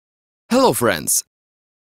Hello friends!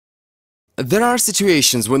 There are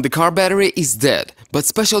situations when the car battery is dead, but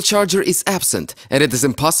special charger is absent and it is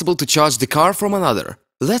impossible to charge the car from another.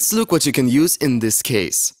 Let's look what you can use in this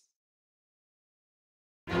case.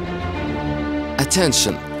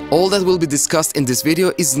 Attention! All that will be discussed in this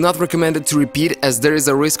video is not recommended to repeat as there is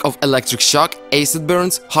a risk of electric shock, acid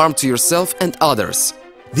burns, harm to yourself and others.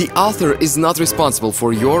 The author is not responsible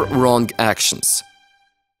for your wrong actions.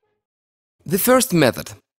 The first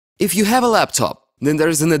method. If you have a laptop, then there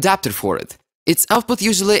is an adapter for it. Its output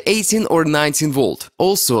usually 18 or 19 volt.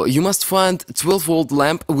 Also, you must find 12 volt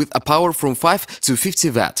lamp with a power from 5 to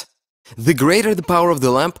 50 watt. The greater the power of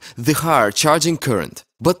the lamp, the higher charging current.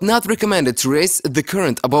 But not recommended to raise the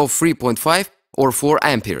current above 3.5 or 4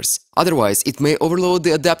 amperes. Otherwise, it may overload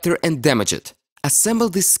the adapter and damage it. Assemble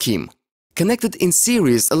this scheme. Connected in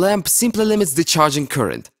series, a lamp simply limits the charging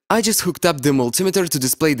current. I just hooked up the multimeter to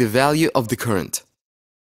display the value of the current.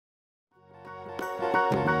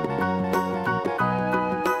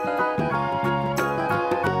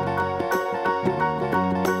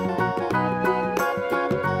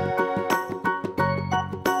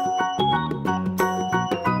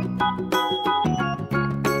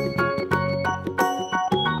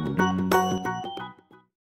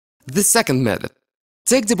 The second method.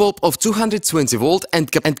 Take the bulb of 220 volt and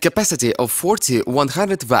capacity of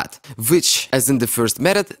 40-100 watt, which, as in the first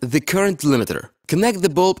method, the current limiter. Connect the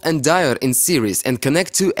bulb and diode in series and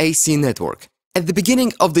connect to AC network. At the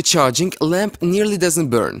beginning of the charging, lamp nearly doesn't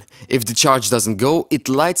burn. If the charge doesn't go, it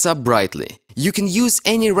lights up brightly. You can use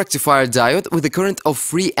any rectifier diode with a current of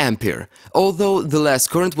 3 ampere, although the less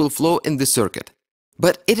current will flow in the circuit.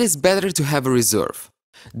 But it is better to have a reserve.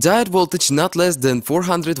 Diode voltage not less than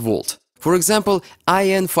 400 volt. For example,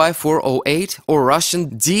 IN5408 or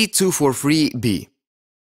Russian D243B.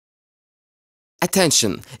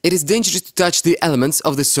 Attention! It is dangerous to touch the elements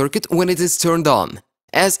of the circuit when it is turned on.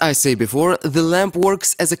 As I say before, the lamp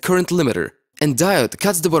works as a current limiter, and diode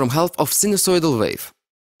cuts the bottom half of sinusoidal wave.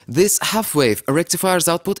 This half-wave rectifier's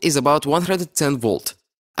output is about 110 volt.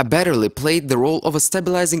 A battery played the role of a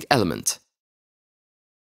stabilizing element.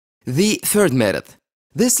 The third method.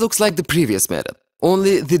 This looks like the previous method,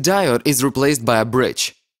 only the diode is replaced by a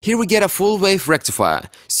bridge. Here we get a full-wave rectifier.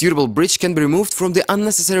 Suitable bridge can be removed from the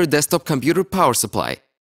unnecessary desktop computer power supply.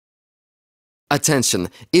 Attention!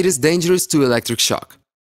 It is dangerous to electric shock.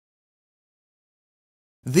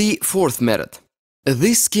 The fourth method.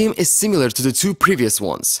 This scheme is similar to the two previous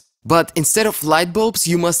ones, but instead of light bulbs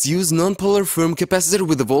you must use non-polar firm capacitor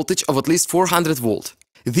with a voltage of at least 400 volt.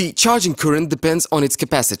 The charging current depends on its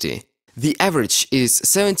capacity. The average is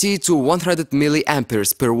 70 to 100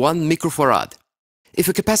 milliamperes per 1 microfarad. If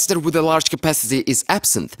a capacitor with a large capacity is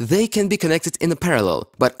absent, they can be connected in a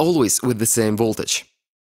parallel, but always with the same voltage.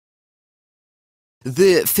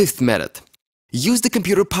 The fifth method. Use the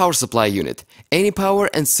computer power supply unit, any power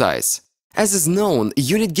and size. As is known,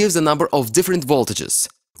 unit gives a number of different voltages.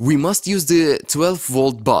 We must use the 12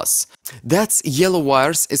 volt bus. That's yellow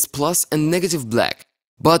wires is plus and negative black.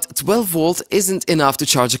 But 12 volt isn't enough to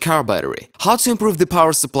charge a car battery. How to improve the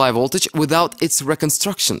power supply voltage without its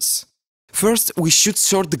reconstructions? First, we should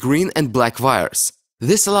short the green and black wires.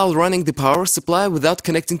 This allows running the power supply without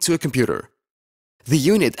connecting to a computer. The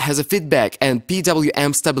unit has a feedback and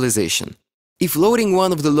PWM stabilization. If loading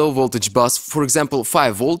one of the low voltage bus, for example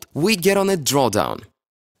 5 volt, we get on a drawdown.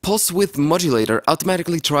 Pulse width modulator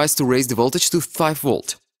automatically tries to raise the voltage to 5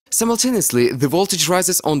 volt. Simultaneously, the voltage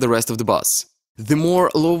rises on the rest of the bus. The more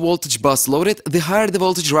low voltage bus loaded, the higher the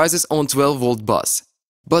voltage rises on 12 volt bus.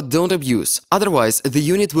 But don't abuse, otherwise the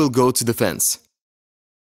unit will go to the fence.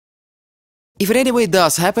 If it anyway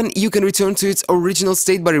does happen, you can return to its original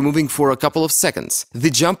state by removing for a couple of seconds the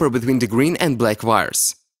jumper between the green and black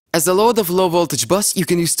wires. As a load of low voltage bus, you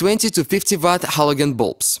can use 20 to 50 watt halogen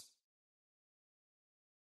bulbs.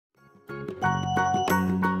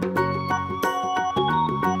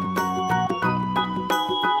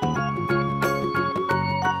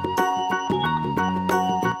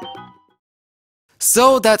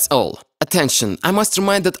 So that's all. Attention, I must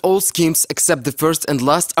remind that all schemes except the first and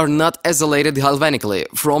last are not isolated galvanically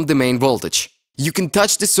from the main voltage. You can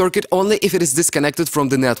touch the circuit only if it is disconnected from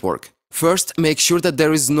the network. First, make sure that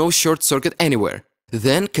there is no short circuit anywhere.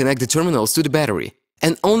 Then connect the terminals to the battery.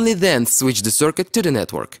 And only then switch the circuit to the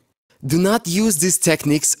network. Do not use these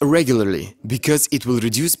techniques regularly, because it will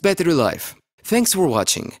reduce battery life. Thanks for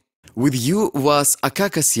watching. With you was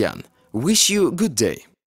Akakasyan. Wish you good day.